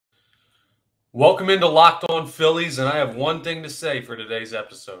Welcome into Locked On Phillies, and I have one thing to say for today's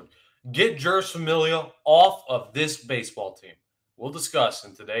episode. Get Jeurys Familia off of this baseball team. We'll discuss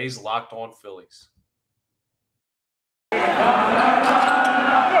in today's Locked On Phillies. You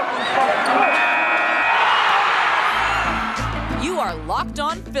are Locked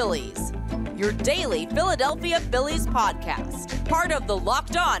On Phillies, your daily Philadelphia Phillies podcast. Part of the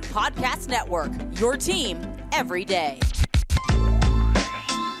Locked On Podcast Network, your team every day.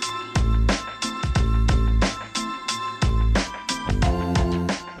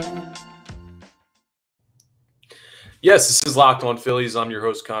 Yes, this is Locked On Phillies. I'm your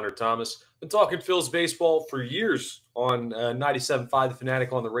host, Connor Thomas. Been talking Phillies baseball for years on 97.5 The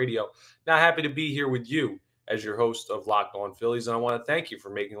Fanatic on the radio. Now happy to be here with you as your host of Locked On Phillies, and I want to thank you for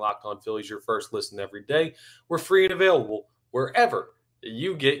making Locked On Phillies your first listen every day. We're free and available wherever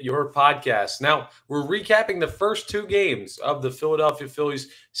you get your podcasts. Now, we're recapping the first two games of the Philadelphia Phillies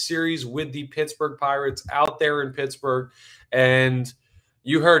series with the Pittsburgh Pirates out there in Pittsburgh, and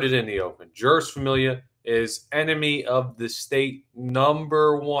you heard it in the open. Jeurys Familia is enemy of the state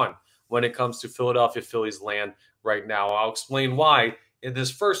number one when it comes to Philadelphia Phillies land right now. I'll explain why in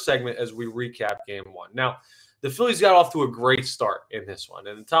this first segment as we recap game one. Now, the Phillies got off to a great start in this one.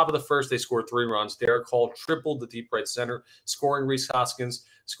 At the top of the first, they scored 3 runs. Derek Hall tripled the deep right center, scoring Rhys Hoskins,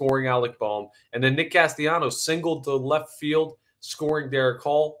 scoring Alec Boehm. And then Nick Castellanos singled to left field, scoring Derek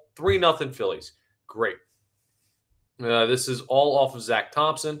Hall. 3-0 Phillies. Great. This is all off of Zach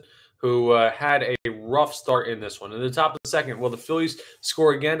Thompson, who had a rough start in this one. In the top of the second, well, the Phillies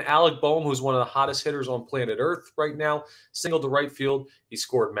score again. Alec Boehm, who's one of the hottest hitters on planet Earth right now, singled to right field. He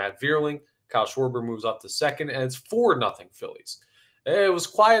scored Matt Vierling. Kyle Schwarber moves up to second, and it's 4-0 Phillies. It was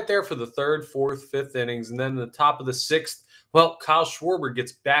quiet there for the third, fourth, fifth innings, and then in the top of the sixth, well, Kyle Schwarber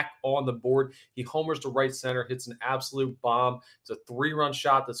gets back on the board. He homers to right center, hits an absolute bomb. It's a 3-run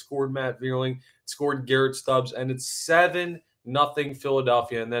shot that scored Matt Vierling, scored Garrett Stubbs, and it's 7-0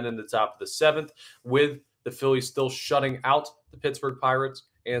 Philadelphia. And then in the top of the seventh, with the Phillies still shutting out the Pittsburgh Pirates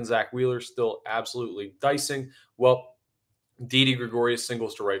and Zach Wheeler still absolutely dicing, well, Didi Gregorius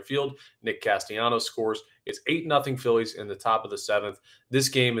singles to right field. Nick Castellanos scores. It's 8-0 Phillies in the top of the seventh. This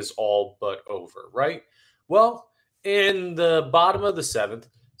game is all but over, right? Well, in the bottom of the seventh,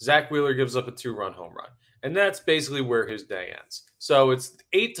 Zach Wheeler gives up a 2-run home run. And that's basically where his day ends. So it's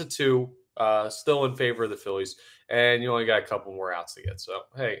 8-2, still in favor of the Phillies. And you only got a couple more outs to get. So,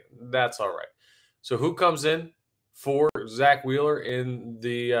 hey, that's all right. So who comes in for Zach Wheeler in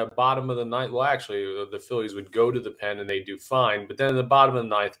the bottom of the ninth? Well, actually, the Phillies would go to the pen, and they do fine. But then in the bottom of the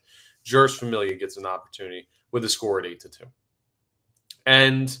ninth, Jeurys Familia gets an opportunity with a score at 8-2.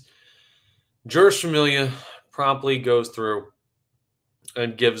 And Jeurys Familia promptly goes through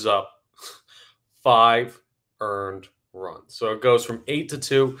and gives up 5 earned runs. So it goes from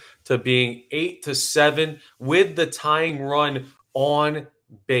 8-2 to being 8-7 with the tying run on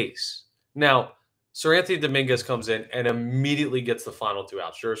base. Now, Seranthony Dominguez comes in and immediately gets the final 2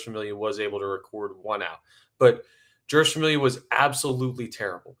 outs. Jeurys Familia was able to record 1 out. But Jeurys Familia was absolutely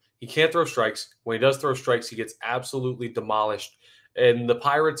terrible. He can't throw strikes. When he does throw strikes, he gets absolutely demolished. And the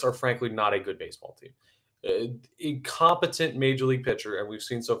Pirates are, frankly, not a good baseball team. A competent major league pitcher, and we've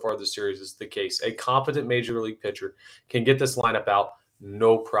seen so far this series is the case, a competent major league pitcher can get this lineup out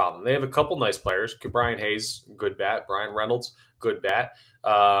no problem. They have a couple nice players. Brian Hayes, good bat. Brian Reynolds, good bat.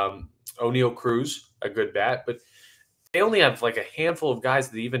 O'Neal Cruz, a good bat. But they only have like a handful of guys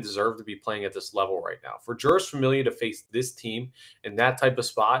that even deserve to be playing at this level right now. For Jeurys Familia to face this team in that type of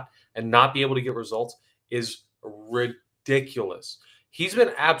spot and not be able to get results is ridiculous. He's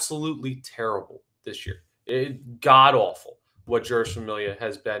been absolutely terrible this year. God-awful what Jeurys Familia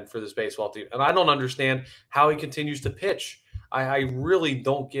has been for this baseball team. And I don't understand how he continues to pitch. I really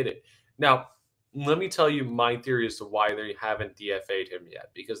don't get it. Now, let me tell you my theory as to why they haven't DFA'd him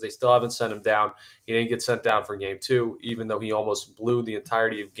yet, because they still haven't sent him down. He didn't get sent down for game 2, even though he almost blew the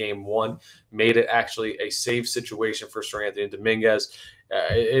entirety of game 1, made it actually a save situation for Seranthony Dominguez.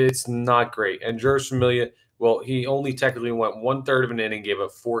 It's not great. And Jeurys Familia, well, he only technically went 1/3 of an inning, gave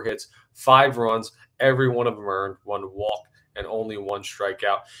up 4 hits, 5 runs, every one of them earned, 1 walk, and only 1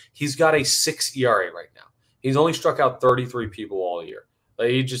 strikeout. He's got a 6 ERA right now. He's only struck out 33 people all year.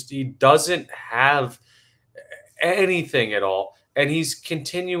 He doesn't have anything at all, and he's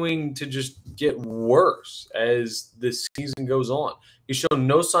continuing to just get worse as this season goes on. He's shown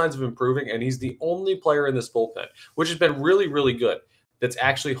no signs of improving, and he's the only player in this bullpen, which has been really, really good, that's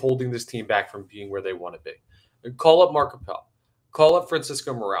actually holding this team back from being where they want to be. Call up Mark Appel. Call up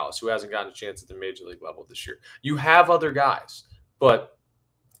Francisco Morales, who hasn't gotten a chance at the major league level this year. You have other guys, but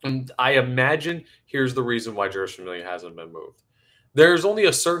I imagine here's the reason why Jeurys Familia hasn't been moved. there's only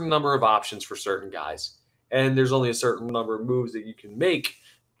a certain number of options for certain guys, and there's only a certain number of moves that you can make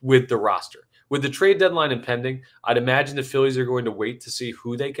with the roster. With the trade deadline impending, I'd imagine the Phillies are going to wait to see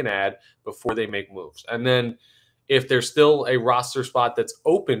who they can add before they make moves. And then if there's still a roster spot that's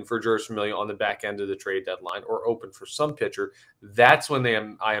open for Jeurys Familia on the back end of the trade deadline or open for some pitcher, that's when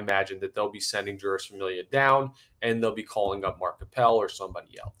I imagine that they'll be sending Jeurys Familia down and they'll be calling up Mark Appel or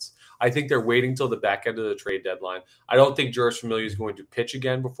somebody else. I think they're waiting till the back end of the trade deadline. I don't think Jeurys Familia is going to pitch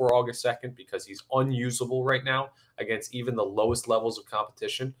again before August 2nd because he's unusable right now against even the lowest levels of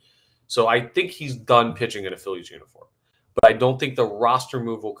competition. So I think he's done pitching in a Phillies uniform. But I don't think the roster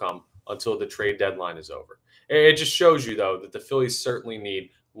move will come until the trade deadline is over. It just shows you, though, that the Phillies certainly need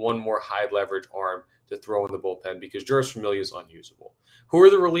one more high-leverage arm to throw in the bullpen because Jeurys Familia is unusable. Who are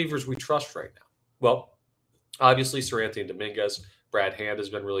the relievers we trust right now? Well, obviously, Seranthony Dominguez. Brad Hand has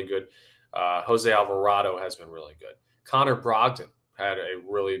been really good. Jose Alvarado has been really good. Connor Brogdon had a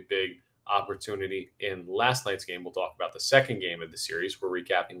really big opportunity in last night's game. We'll talk about the second game of the series. We're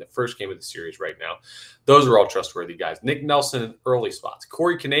recapping the first game of the series right now. Those are all trustworthy guys. Nick Nelson in early spots.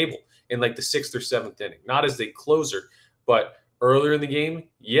 Corey Knebel in like the 6th or 7th inning. Not as a closer, but earlier in the game,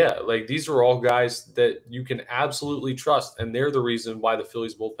 yeah, like these are all guys that you can absolutely trust, and they're the reason why the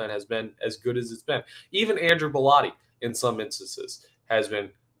Phillies bullpen has been as good as it's been. Even Andrew Bellotti, in some instances, has been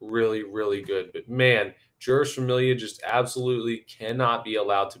really, really good. But man, Jeurys Familia just absolutely cannot be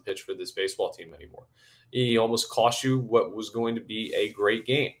allowed to pitch for this baseball team anymore. He almost cost you what was going to be a great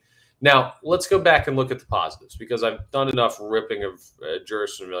game. Now, let's go back and look at the positives because I've done enough ripping of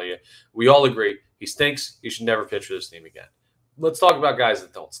Jeurys Familia. We all agree he stinks. He should never pitch for this team again. Let's talk about guys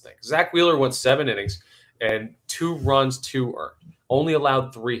that don't stink. Zach Wheeler went 7 innings and 2 runs, 2 earned. Only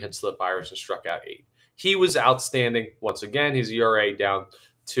allowed 3 hits to the Pirates and struck out 8. He was outstanding. Once again, his ERA down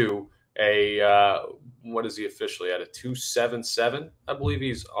to a what is he officially at? A 2.77, I believe.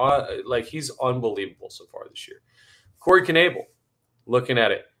 He's unbelievable so far this year. Corey Knebel, looking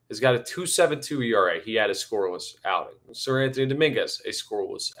at it, has got a 2.72 ERA. He had a scoreless outing. Seranthony Dominguez, a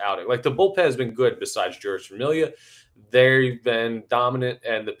scoreless outing. Like the bullpen has been good besides Jeurys Familia. They've been dominant,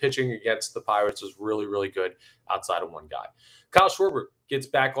 and the pitching against the Pirates was really, really good outside of one guy. Kyle Schwarber gets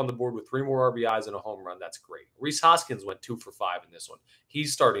back on the board with 3 more RBIs and a home run. That's great. Rhys Hoskins went 2 for 5 in this one.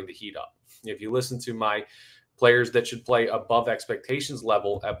 He's starting to heat up. If you listen to my players that should play above expectations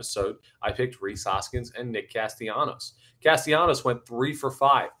level episode, I picked Rhys Hoskins and Nick Castellanos. Castellanos went 3 for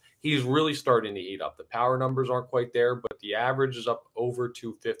 5. He's really starting to heat up. The power numbers aren't quite there, but the average is up over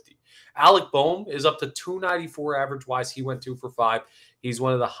 250. Alec Boehm is up to 294 average-wise. He went 2 for 5. He's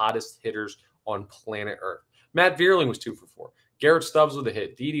one of the hottest hitters on planet Earth. Matt Vierling was 2 for 4. Garrett Stubbs with a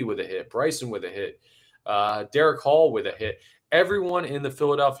hit. Didi with a hit. Bryson with a hit. Derek Hall with a hit. Everyone in the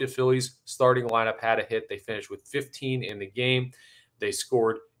Philadelphia Phillies starting lineup had a hit. They finished with 15 in the game. They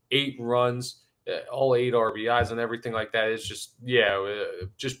scored 8 runs, all 8 RBIs and everything like that. It's just,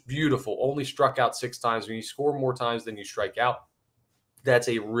 just beautiful. Only struck out 6 times. When you score more times than you strike out, that's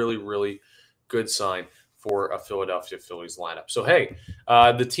a really, really good sign for a Philadelphia Phillies lineup. So, hey,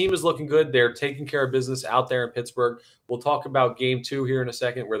 the team is looking good. They're taking care of business out there in Pittsburgh. We'll talk about game 2 here in a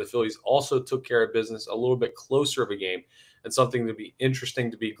second, where the Phillies also took care of business, a little bit closer of a game, and something to be interesting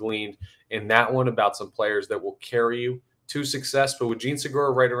to be gleaned in that one about some players that will carry you to success. But with Jean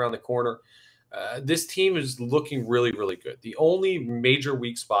Segura right around the corner, this team is looking really, really good. The only major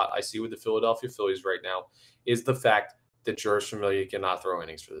weak spot I see with the Philadelphia Phillies right now is the fact that Jeurys Familia cannot throw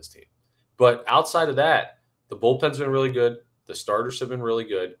innings for this team. But outside of that, the bullpen's been really good. The starters have been really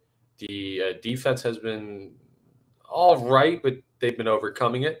good. The defense has been all right, but they've been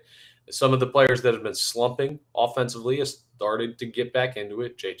overcoming it. Some of the players that have been slumping offensively have started to get back into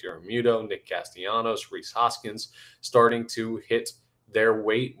it. JT Realmuto, Nick Castellanos, Rhys Hoskins starting to hit their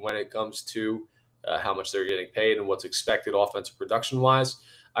weight when it comes to how much they're getting paid and what's expected offensive production-wise.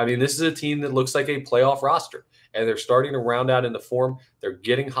 I mean, this is a team that looks like a playoff roster, and they're starting to round out in the form. They're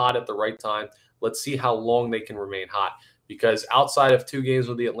getting hot at the right time. Let's see how long they can remain hot, because outside of 2 games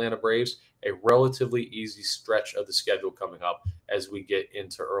with the Atlanta Braves, a relatively easy stretch of the schedule coming up as we get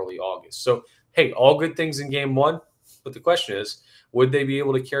into early August. So, hey, all good things in game 1, but the question is, would they be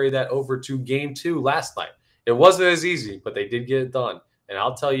able to carry that over to game 2 last night? It wasn't as easy, but they did get it done. And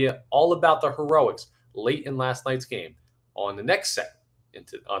I'll tell you all about the heroics late in last night's game on the next set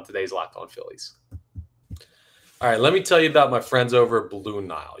on today's Locked On Phillies. All right, let me tell you about my friends over at Blue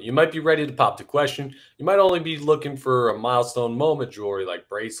Nile. You might be ready to pop the question. You might only be looking for a milestone moment jewelry like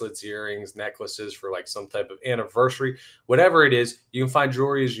bracelets, earrings, necklaces for like some type of anniversary. Whatever it is, you can find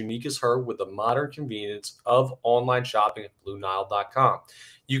jewelry as unique as her with the modern convenience of online shopping at BlueNile.com.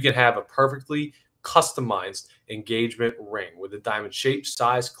 You can have a perfectly customized engagement ring with a diamond shape,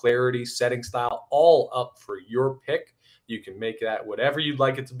 size, clarity, setting style, all up for your pick. You can make that whatever you'd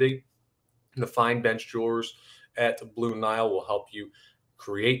like it to be. The fine bench jewelers at Blue Nile will help you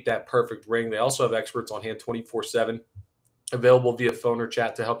create that perfect ring. They also have experts on hand 24/7, available via phone or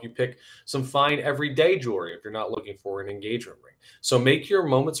chat to help you pick some fine everyday jewelry if you're not looking for an engagement ring. So make your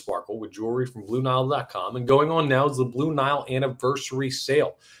moment sparkle with jewelry from BlueNile.com. And going on now is the Blue Nile Anniversary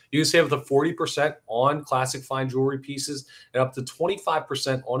Sale. You can save up to 40% on classic fine jewelry pieces and up to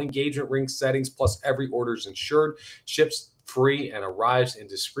 25% on engagement ring settings, plus every order is insured, ships free, and arrives in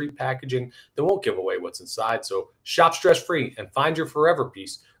discreet packaging that won't give away what's inside. So shop stress-free and find your forever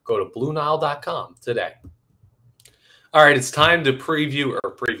piece. Go to BlueNile.com today. All right, it's time to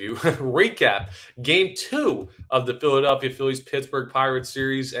recap Game 2 of the Philadelphia Phillies Pittsburgh Pirates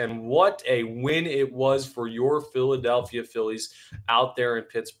series, and what a win it was for your Philadelphia Phillies out there in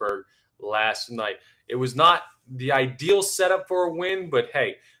Pittsburgh last night. It was not the ideal setup for a win, but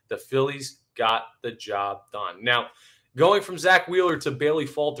hey, the Phillies got the job done. Now, going from Zach Wheeler to Bailey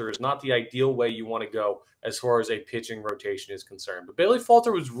Falter is not the ideal way you want to go as far as a pitching rotation is concerned. But Bailey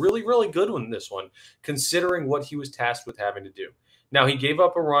Falter was really, really good in this one, considering what he was tasked with having to do. Now, he gave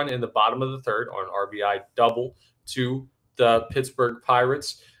up a run in the bottom of the third on an RBI double to the Pittsburgh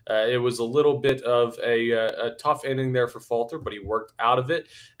Pirates. It was a little bit of a tough inning there for Falter, but he worked out of it.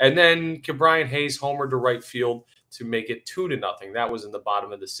 And then Ke'Bryan Hayes homered to right field to make it 2-0. That was in the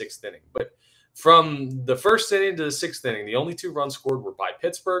bottom of the sixth inning. But from the first inning to the sixth inning, the only 2 runs scored were by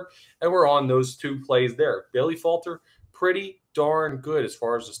Pittsburgh, and we're on those 2 plays there. Bailey Falter, pretty darn good as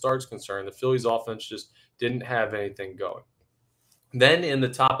far as the start's concerned. The Phillies offense just didn't have anything going. Then in the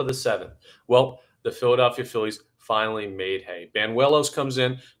top of the 7th, well, the Philadelphia Phillies finally made hay. Banuelos comes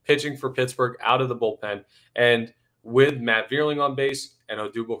in, pitching for Pittsburgh out of the bullpen, and with Matt Vierling on base and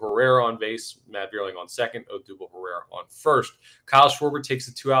Odubel Herrera on base, Matt Vierling on second, Odubel Herrera on first, Kyle Schwarber takes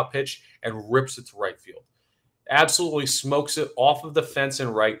a 2-out pitch and rips it to right field. Absolutely smokes it off of the fence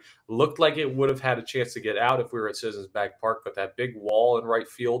and right. Looked like it would have had a chance to get out if we were at Citizens Bank Park, but that big wall in right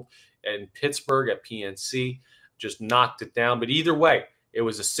field in Pittsburgh at PNC just knocked it down. But either way, it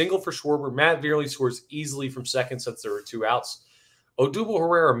was a single for Schwarber. Matt Vierling scores easily from second since there were 2 outs. Odubel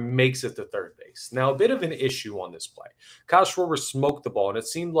Herrera makes it to third base. Now, a bit of an issue on this play. Kyle Schwarber smoked the ball, and it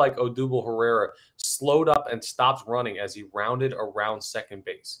seemed like Odubel Herrera slowed up and stopped running as he rounded around second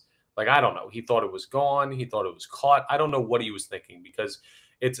base. Like, I don't know. He thought it was gone. He thought it was caught. I don't know what he was thinking, because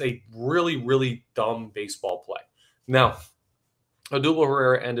it's a really, really dumb baseball play. Now, Odubel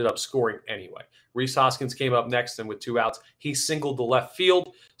Herrera ended up scoring anyway. Rhys Hoskins came up next, and with 2 outs, he singled to left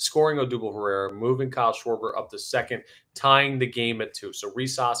field, scoring Odubel Herrera, moving Kyle Schwarber up to second, tying the game at 2. So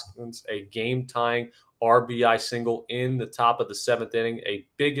Rhys Hoskins, a game-tying RBI single in the top of the 7th inning, a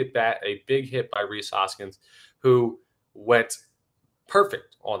big at-bat, a big hit by Rhys Hoskins, who went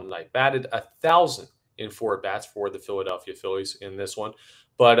perfect on the night, batted 1,000 in 4 at-bats for the Philadelphia Phillies in this one.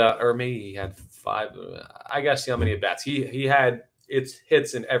 But, or maybe he had 5, I guess how many at-bats. He had its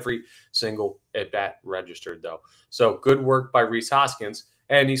hits in every single at-bat registered, though. So good work by Rhys Hoskins,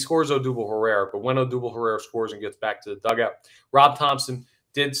 and he scores Odubel Herrera. But when Odubel Herrera scores and gets back to the dugout, Rob Thompson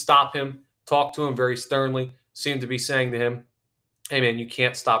did stop him, talked to him very sternly, seemed to be saying to him, hey, man, you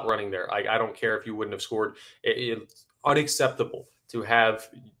can't stop running there. I don't care if you wouldn't have scored. It's unacceptable to have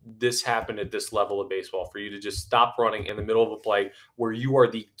this happen at this level of baseball, for you to just stop running in the middle of a play where you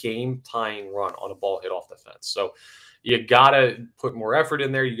are the game-tying run on a ball hit off the fence. So you got to put more effort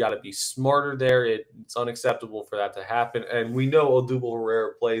in there. You got to be smarter there. It's unacceptable for that to happen. And we know Odubel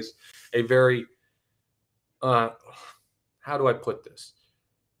Herrera plays a very, how do I put this?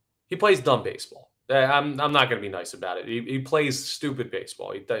 He plays dumb baseball. I'm not going to be nice about it. He plays stupid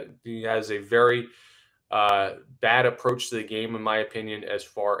baseball. He has a very bad approach to the game, in my opinion, as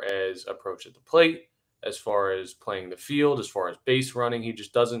far as approach at the plate, as far as playing the field, as far as base running. He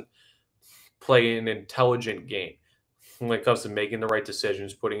just doesn't play an intelligent game when it comes to making the right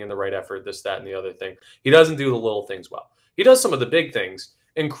decisions, putting in the right effort, this, that, and the other thing. He doesn't do the little things well. He does some of the big things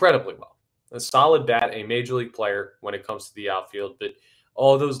incredibly well. A solid bat, a major league player when it comes to the outfield, but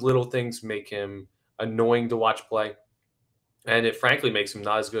all those little things make him annoying to watch play. And it frankly makes him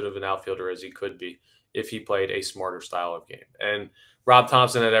not as good of an outfielder as he could be if he played a smarter style of game. And Rob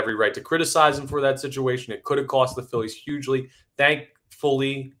Thompson had every right to criticize him for that situation. It could have cost the Phillies hugely.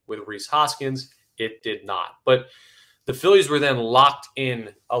 Thankfully, with Rhys Hoskins, it did not. But the Phillies were then locked in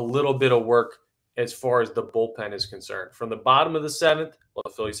a little bit of work as far as the bullpen is concerned. From the bottom of the 7th, well,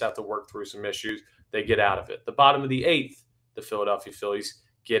 the Phillies have to work through some issues. They get out of it. The bottom of the 8th, the Philadelphia Phillies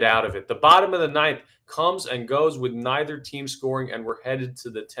get out of it. The bottom of the ninth comes and goes with neither team scoring, and we're headed to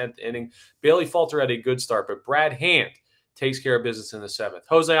the 10th inning. Bailey Falter had a good start, but Brad Hand takes care of business in the 7th.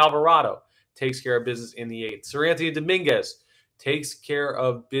 Jose Alvarado takes care of business in the 8th. Sir Anthony Dominguez takes care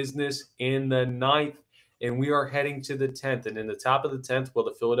of business in the 9th, and we are heading to the 10th. And in the top of the 10th, well,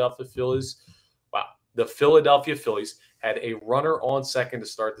 the Philadelphia Phillies had a runner on second to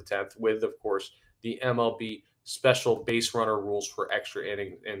start the 10th with, of course, the MLB special base runner rules for extra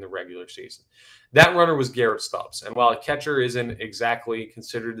inning in the regular season. That runner was Garrett Stubbs. And while a catcher isn't exactly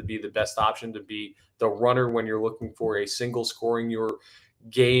considered to be the best option to be the runner when you're looking for a single scoring your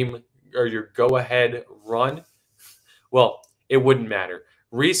game or your go-ahead run, well, it wouldn't matter.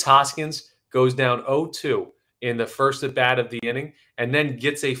 Rhys Hoskins goes down 0-2 in the first at bat of the inning and then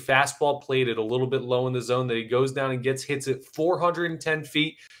gets a fastball plated a little bit low in the zone that he goes down and hits it 410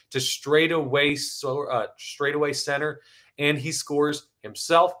 feet to straightaway center, and he scores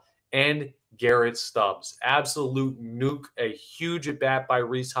himself and Garrett Stubbs. Absolute nuke, a huge at bat by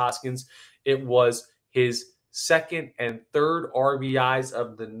Rhys Hoskins. It was his second and third RBIs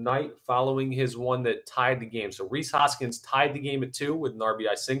of the night following his one that tied the game. So Rhys Hoskins tied the game at 2 with an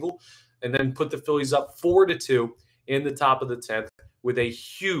RBI single and then put the Phillies up 4-2 in the top of the 10th with a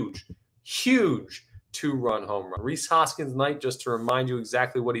huge 2-run home run. Rhys Hoskins' night, just to remind you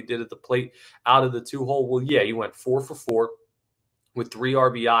exactly what he did at the plate out of the 2-hole. Well, yeah, he went 4 for 4 with 3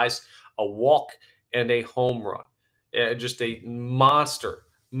 RBIs, a walk, and a home run. Just a monster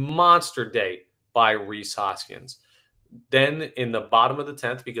day by Rhys Hoskins. Then in the bottom of the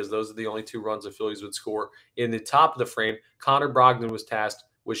 10th, because those are the only 2 runs the Phillies would score, in the top of the frame, Connor Brogdon was tasked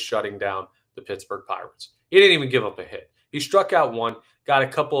with shutting down the Pittsburgh Pirates. He didn't even give up a hit. He struck out 1, got a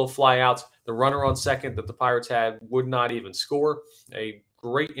couple of flyouts. The runner on second that the Pirates had would not even score. A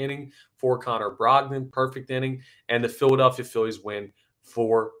great inning for Connor Brogdon, perfect inning, and the Philadelphia Phillies win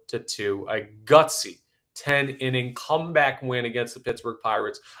 4-2. A gutsy 10-inning comeback win against the Pittsburgh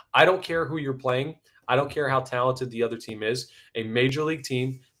Pirates. I don't care who you're playing. I don't care how talented the other team is. A major league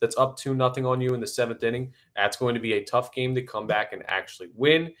team that's up 2-0 on you in the 7th inning, that's going to be a tough game to come back and actually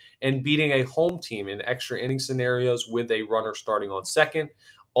win. And beating a home team in extra inning scenarios with a runner starting on second,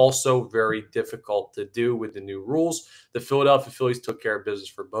 also very difficult to do with the new rules. The Philadelphia Phillies took care of business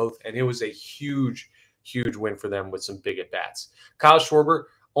for both, and it was a huge win for them with some big at-bats. Kyle Schwarber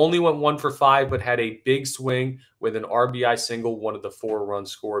only went 1 for 5, but had a big swing with an RBI single. One of the 4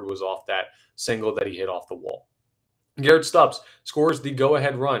 runs scored was off that single that he hit off the wall. Garrett Stubbs scores the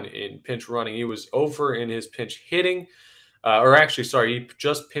go-ahead run in pinch running. He was over in his pinch hitting. He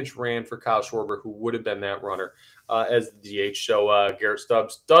just pinch ran for Kyle Schwarber, who would have been that runner as the DH. So Garrett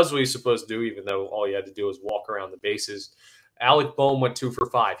Stubbs does what he's supposed to do, even though all he had to do was walk around the bases. Alec Boehm went 2 for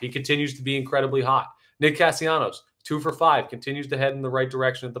 5. He continues to be incredibly hot. Nick Castellanos, 2 for 5, continues to head in the right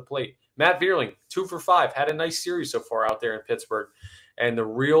direction at the plate. Matt Vierling, 2 for 5, had a nice series so far out there in Pittsburgh. And the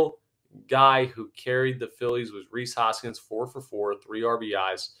real guy who carried the Phillies was Rhys Hoskins, 4 for 4, 3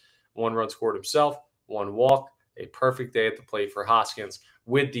 RBIs, 1 run scored himself, 1 walk. A perfect day at the plate for Hoskins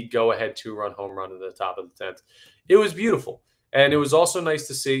with the go-ahead 2-run home run in the top of the 10th. It was beautiful. And it was also nice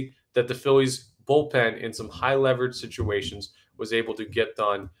to see that the Phillies bullpen in some high-leverage situations was able to get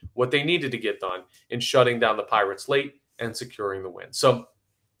done what they needed to get done in shutting down the Pirates late and securing the win. So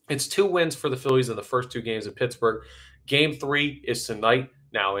it's 2 wins for the Phillies in the first 2 games in Pittsburgh. Game 3 is tonight.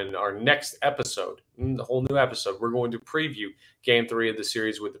 Now, in our next episode, the whole new episode, we're going to preview Game 3 of the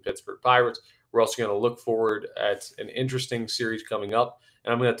series with the Pittsburgh Pirates. We're also going to look forward at an interesting series coming up,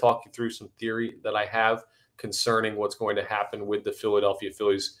 and I'm going to talk you through some theory that I have concerning what's going to happen with the Philadelphia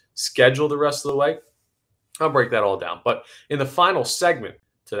Phillies schedule the rest of the way. I'll break that all down. But in the final segment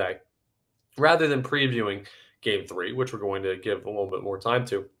today, rather than previewing Game 3, which we're going to give a little bit more time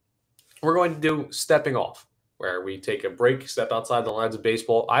to, we're going to do Stepping Off, where we take a break, step outside the lines of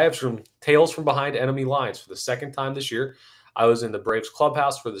baseball. I have some tales from behind enemy lines for the second time this year. I was in the Braves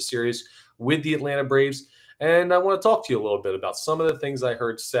clubhouse for the series with the Atlanta Braves, and I want to talk to you a little bit about some of the things I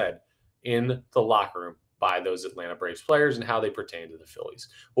heard said in the locker room by those Atlanta Braves players and how they pertain to the Phillies.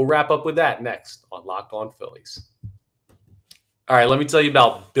 We'll wrap up with that next on Locked On Phillies. All right, let me tell you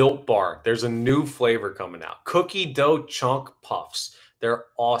about Built Bar. There's a new flavor coming out. Cookie dough chunk puffs. They're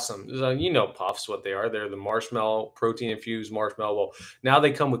awesome. You know puffs, what they are. They're the marshmallow, protein-infused marshmallow. Well, now they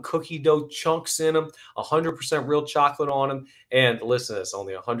come with cookie dough chunks in them, 100% real chocolate on them, and listen to this,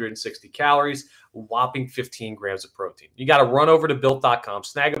 only 160 calories, whopping 15 grams of protein. You got to run over to Built.com,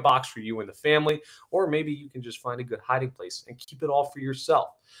 snag a box for you and the family, or maybe you can just find a good hiding place and keep it all for yourself.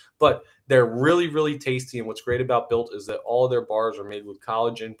 But they're really tasty, and what's great about Built is that all of their bars are made with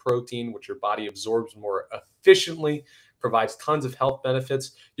collagen protein, which your body absorbs more efficiently provides tons of health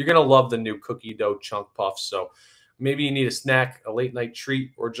benefits. You're going to love the new cookie dough chunk puffs. So maybe you need a snack, a late night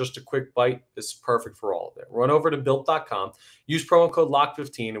treat, or just a quick bite. This is perfect for all of it. Run over to built.com, use promo code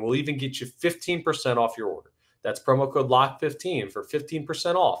LOCK15, and we'll even get you 15% off your order. That's promo code LOCK15 for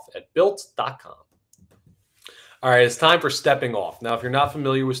 15% off at built.com. All right, it's time for stepping off. Now, if you're not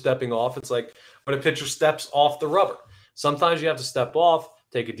familiar with stepping off, it's like when a pitcher steps off the rubber. Sometimes you have to step off,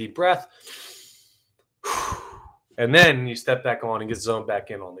 take a deep breath, and then you step back on and get zoned back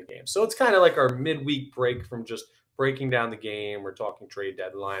in on the game. So it's kind of like our midweek break from just breaking down the game or talking trade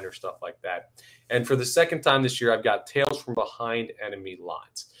deadline or stuff like that. And for the second time this year, I've got tales from behind enemy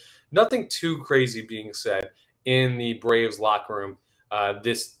lines. Nothing too crazy being said in the Braves locker room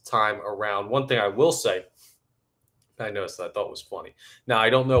this time around. One thing I will say, I noticed that I thought was funny. Now, I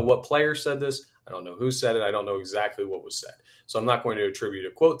don't know what player said this. I don't know who said it. I don't know exactly what was said. So I'm not going to attribute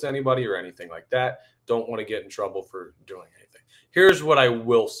a quote to anybody or anything like that. Don't want to get in trouble for doing anything. Here's what I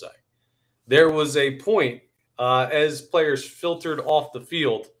will say. There was a point as players filtered off the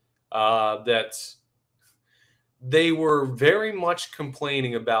field that they were very much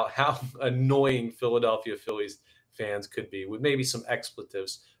complaining about how annoying Philadelphia Phillies fans could be, with maybe some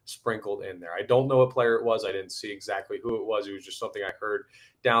expletives sprinkled in there. I don't know what player it was. I didn't see exactly who it was. It was just something I heard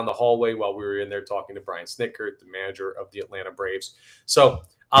down the hallway while we were in there talking to Brian Snitker, the manager of the Atlanta Braves. So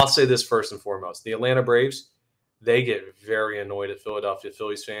I'll say this first and foremost. The Atlanta Braves, they get very annoyed at Philadelphia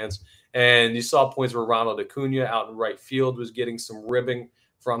Phillies fans. And you saw points where Ronald Acuna out in right field was getting some ribbing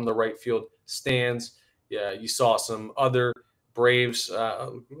from the right field stands. Yeah, you saw some other Braves,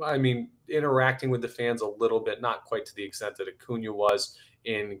 interacting with the fans a little bit, not quite to the extent that Acuna was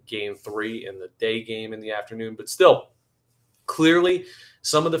in Game 3 in the day game in the afternoon, but still, clearly,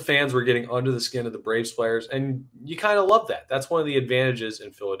 some of the fans were getting under the skin of the Braves players, and you kind of love that. That's one of the advantages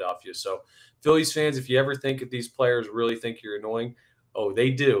in Philadelphia. So, Phillies fans, if you ever think that these players really think you're annoying, oh,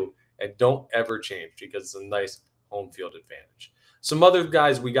 they do, and don't ever change because it's a nice home field advantage. Some other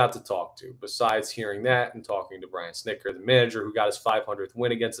guys we got to talk to, besides hearing that and talking to Brian Snitker, the manager who got his 500th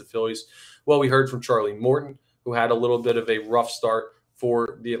win against the Phillies. Well, we heard from Charlie Morton, who had a little bit of a rough start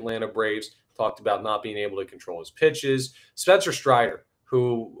for the Atlanta Braves, talked about not being able to control his pitches. Spencer Strider,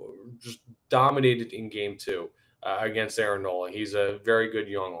 who just dominated in Game 2 against Aaron Nola. He's a very good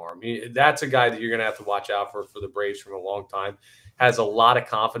young arm. That's a guy that you're going to have to watch out for the Braves from a long time. Has a lot of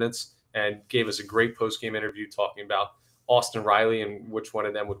confidence and gave us a great post-game interview talking about Austin Riley and which one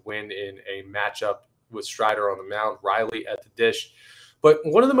of them would win in a matchup with Strider on the mound, Riley at the dish. But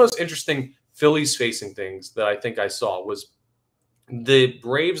one of the most interesting Phillies-facing things that I think I saw was the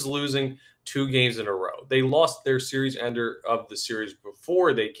Braves losing 2 games in a row. They lost their series ender of the series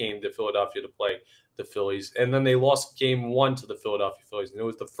before they came to Philadelphia to play the Phillies, and then they lost Game 1 to the Philadelphia Phillies. And it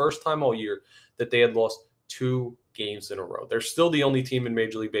was the first time all year that they had lost 2 games in a row. They're still the only team in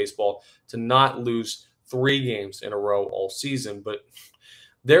Major League Baseball to not lose 3 games in a row all season. But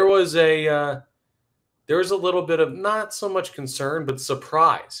there was a little bit of not so much concern, but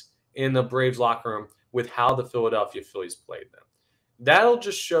surprise in the Braves locker room with how the Philadelphia Phillies played them. That'll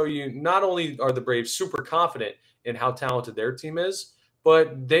just show you not only are the Braves super confident in how talented their team is,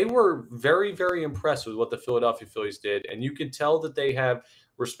 but they were very, very impressed with what the Philadelphia Phillies did. And you can tell that they have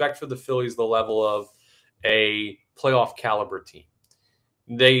respect for the Phillies, the level of a playoff caliber team.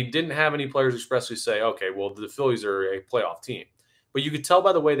 They didn't have any players expressly say, okay, well, the Phillies are a playoff team. But you could tell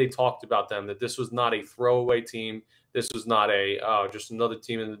by the way they talked about them that this was not a throwaway team. This was not just another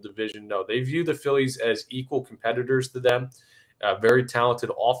team in the division. No, they view the Phillies as equal competitors to them. Very talented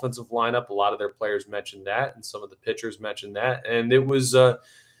offensive lineup. A lot of their players mentioned that, and some of the pitchers mentioned that. And it was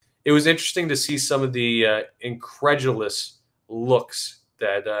interesting to see some of the incredulous looks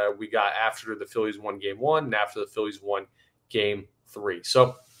that we got after the Phillies won Game 1 and after the Phillies won Game 3.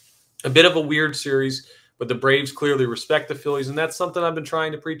 So a bit of a weird series, but the Braves clearly respect the Phillies, and that's something I've been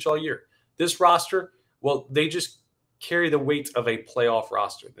trying to preach all year. This roster, well, they just carry the weight of a playoff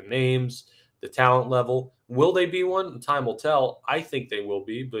roster. The names, the talent level. Will they be one? Time will tell. I think they will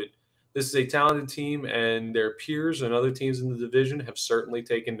be, but this is a talented team, and their peers and other teams in the division have certainly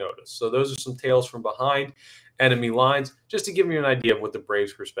taken notice. So those are some tales from behind enemy lines, just to give you an idea of what the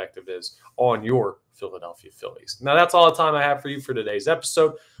Braves' perspective is on your Philadelphia Phillies. Now, that's all the time I have for you for today's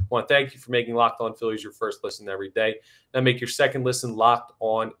episode. I want to thank you for making Locked On Phillies your first listen every day. Now make your second listen Locked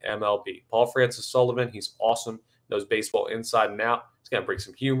On MLB. Paul Francis Sullivan, he's awesome, knows baseball inside and out. He's going to bring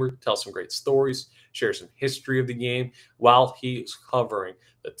some humor, tell some great stories, share some history of the game while he's covering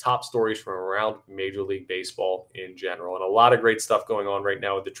the top stories from around Major League Baseball in general. And a lot of great stuff going on right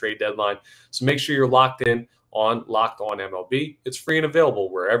now with the trade deadline. So make sure you're locked in on Locked On MLB. It's free and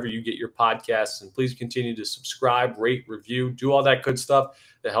available wherever you get your podcasts. And please continue to subscribe, rate, review, do all that good stuff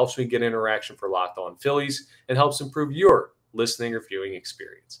that helps me get interaction for Locked On Phillies and helps improve your listening or viewing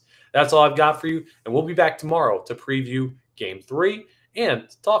experience. That's all I've got for you. And we'll be back tomorrow to preview Game 3 and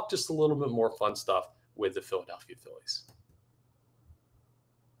talk just a little bit more fun stuff with the Philadelphia Phillies.